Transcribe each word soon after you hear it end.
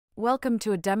Welcome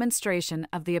to a demonstration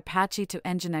of the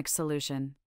Apache2Nginx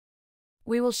solution.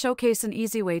 We will showcase an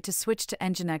easy way to switch to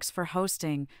Nginx for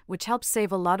hosting, which helps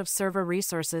save a lot of server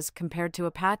resources compared to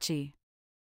Apache.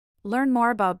 Learn more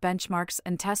about benchmarks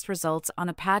and test results on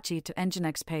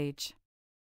Apache2Nginx page.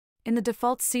 In the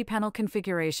default cPanel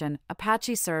configuration,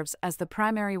 Apache serves as the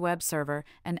primary web server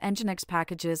and Nginx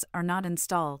packages are not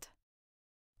installed.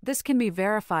 This can be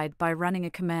verified by running a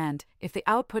command. If the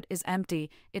output is empty,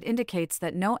 it indicates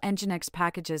that no Nginx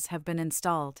packages have been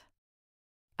installed.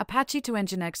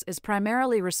 Apache2Nginx is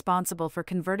primarily responsible for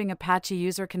converting Apache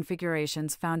user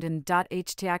configurations found in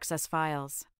htaccess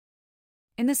files.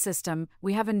 In the system,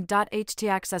 we have an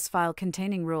htaccess file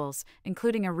containing rules,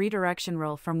 including a redirection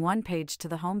rule from one page to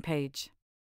the home page.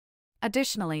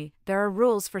 Additionally, there are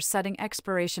rules for setting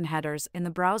expiration headers in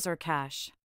the browser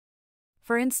cache.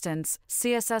 For instance,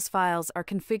 CSS files are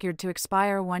configured to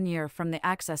expire 1 year from the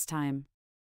access time.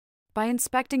 By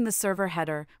inspecting the server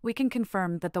header, we can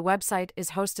confirm that the website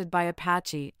is hosted by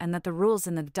Apache and that the rules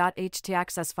in the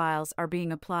htaccess files are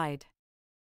being applied.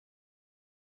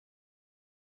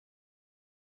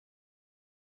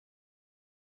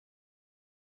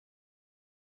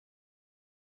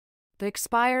 The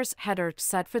expires header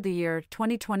set for the year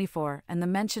 2024 and the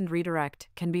mentioned redirect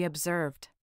can be observed.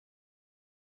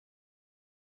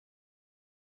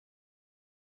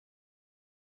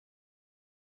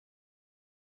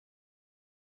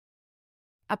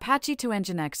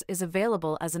 Apache2Nginx is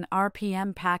available as an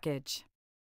RPM package.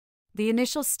 The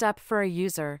initial step for a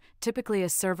user, typically a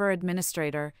server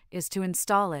administrator, is to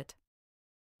install it.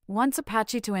 Once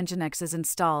Apache2Nginx is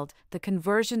installed, the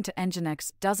conversion to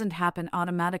Nginx doesn't happen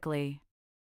automatically.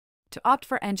 To opt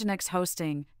for Nginx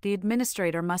hosting, the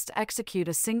administrator must execute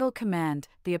a single command,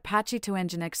 the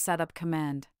Apache2Nginx setup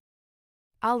command.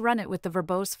 I'll run it with the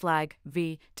verbose flag,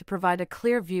 v, to provide a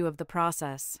clear view of the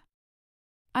process.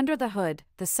 Under the hood,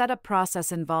 the setup process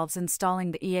involves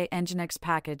installing the Nginx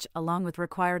package along with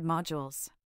required modules.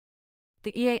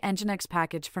 The Nginx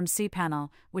package from cPanel,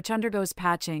 which undergoes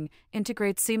patching,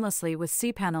 integrates seamlessly with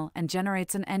cPanel and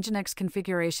generates an Nginx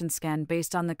configuration scan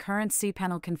based on the current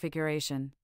cPanel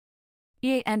configuration.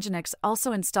 Nginx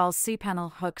also installs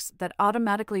cPanel hooks that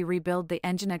automatically rebuild the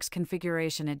Nginx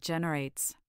configuration it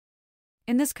generates.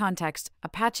 In this context,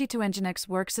 Apache2Nginx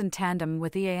works in tandem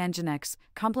with Nginx,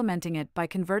 complementing it by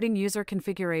converting user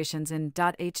configurations in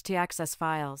htaccess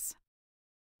files.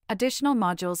 Additional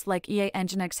modules like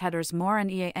Nginx headers more and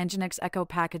Nginx echo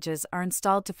packages are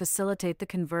installed to facilitate the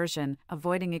conversion,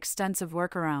 avoiding extensive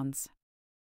workarounds.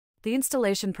 The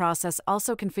installation process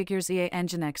also configures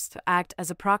Nginx to act as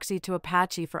a proxy to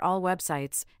Apache for all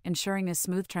websites, ensuring a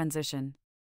smooth transition.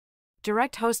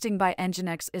 Direct hosting by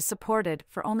Nginx is supported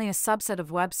for only a subset of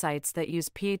websites that use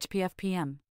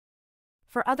PHP-FPM.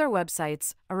 For other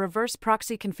websites, a reverse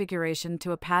proxy configuration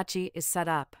to Apache is set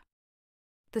up.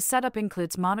 The setup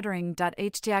includes monitoring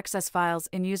htaccess files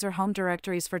in user home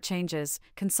directories for changes,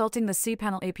 consulting the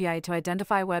cPanel API to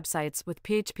identify websites with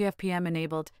PHP-FPM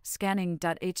enabled, scanning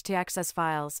htaccess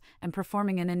files, and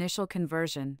performing an initial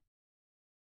conversion.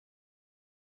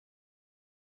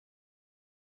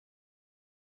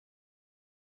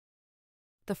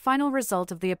 The final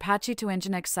result of the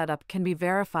Apache2Nginx setup can be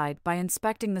verified by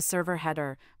inspecting the server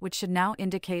header, which should now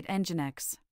indicate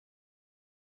Nginx.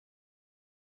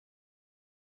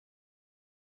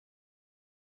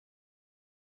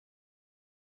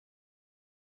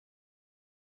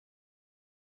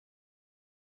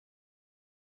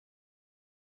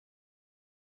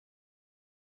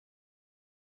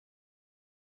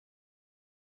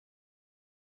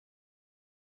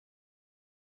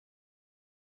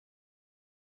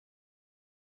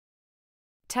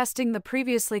 Testing the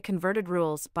previously converted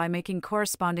rules by making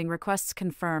corresponding requests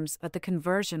confirms that the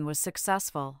conversion was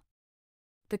successful.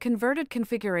 The converted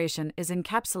configuration is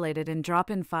encapsulated in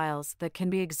drop-in files that can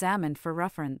be examined for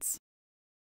reference.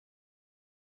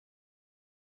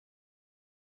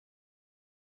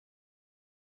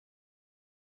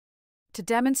 To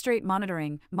demonstrate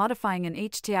monitoring, modifying an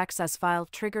htaccess file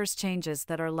triggers changes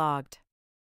that are logged.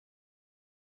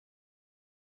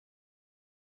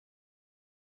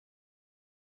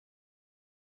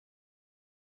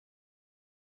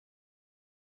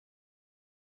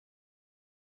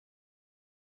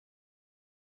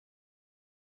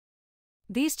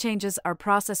 These changes are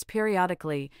processed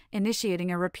periodically,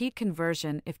 initiating a repeat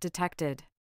conversion if detected.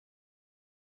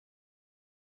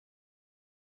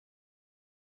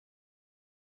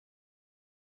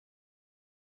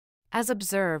 As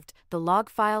observed, the log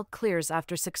file clears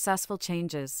after successful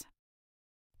changes.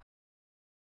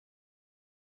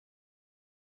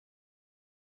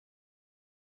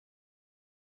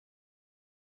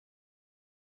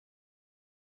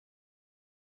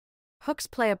 Hooks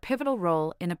play a pivotal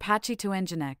role in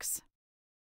Apache2Nginx.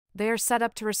 They are set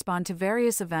up to respond to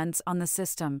various events on the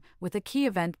system, with a key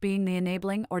event being the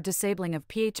enabling or disabling of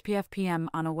PHP-FPM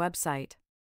on a website.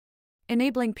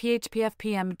 Enabling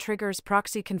PHP-FPM triggers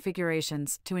proxy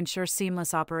configurations to ensure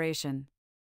seamless operation.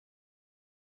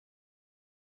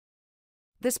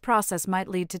 This process might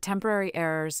lead to temporary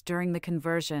errors during the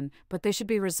conversion, but they should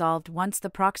be resolved once the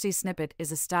proxy snippet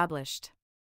is established.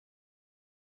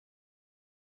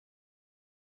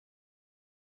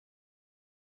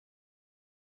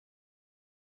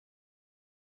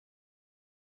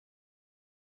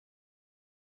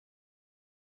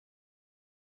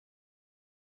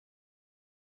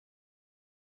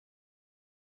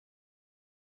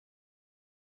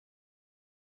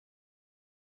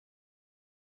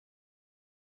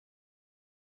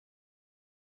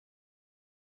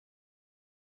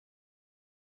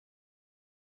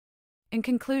 In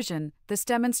conclusion, this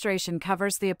demonstration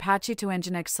covers the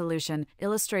Apache2Nginx solution,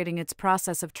 illustrating its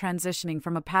process of transitioning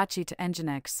from Apache to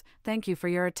Nginx. Thank you for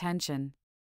your attention.